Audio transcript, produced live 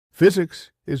Physics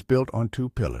is built on two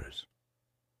pillars.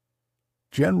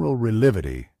 General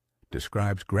relativity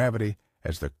describes gravity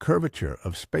as the curvature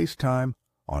of space-time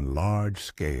on large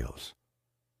scales.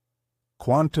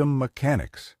 Quantum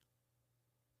mechanics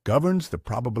governs the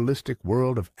probabilistic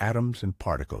world of atoms and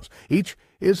particles. Each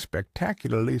is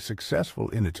spectacularly successful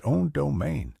in its own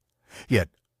domain. Yet,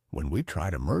 when we try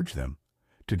to merge them,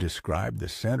 to describe the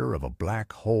center of a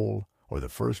black hole or the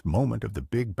first moment of the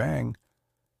Big Bang,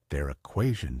 their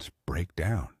equations break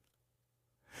down.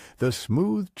 The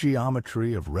smooth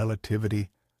geometry of relativity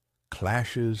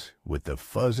clashes with the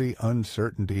fuzzy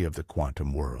uncertainty of the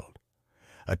quantum world.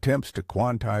 Attempts to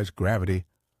quantize gravity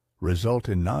result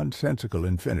in nonsensical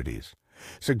infinities,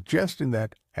 suggesting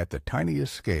that, at the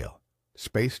tiniest scale,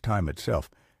 space-time itself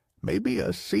may be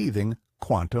a seething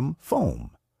quantum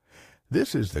foam.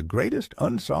 This is the greatest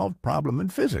unsolved problem in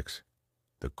physics.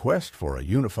 The quest for a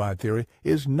unified theory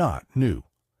is not new.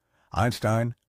 Einstein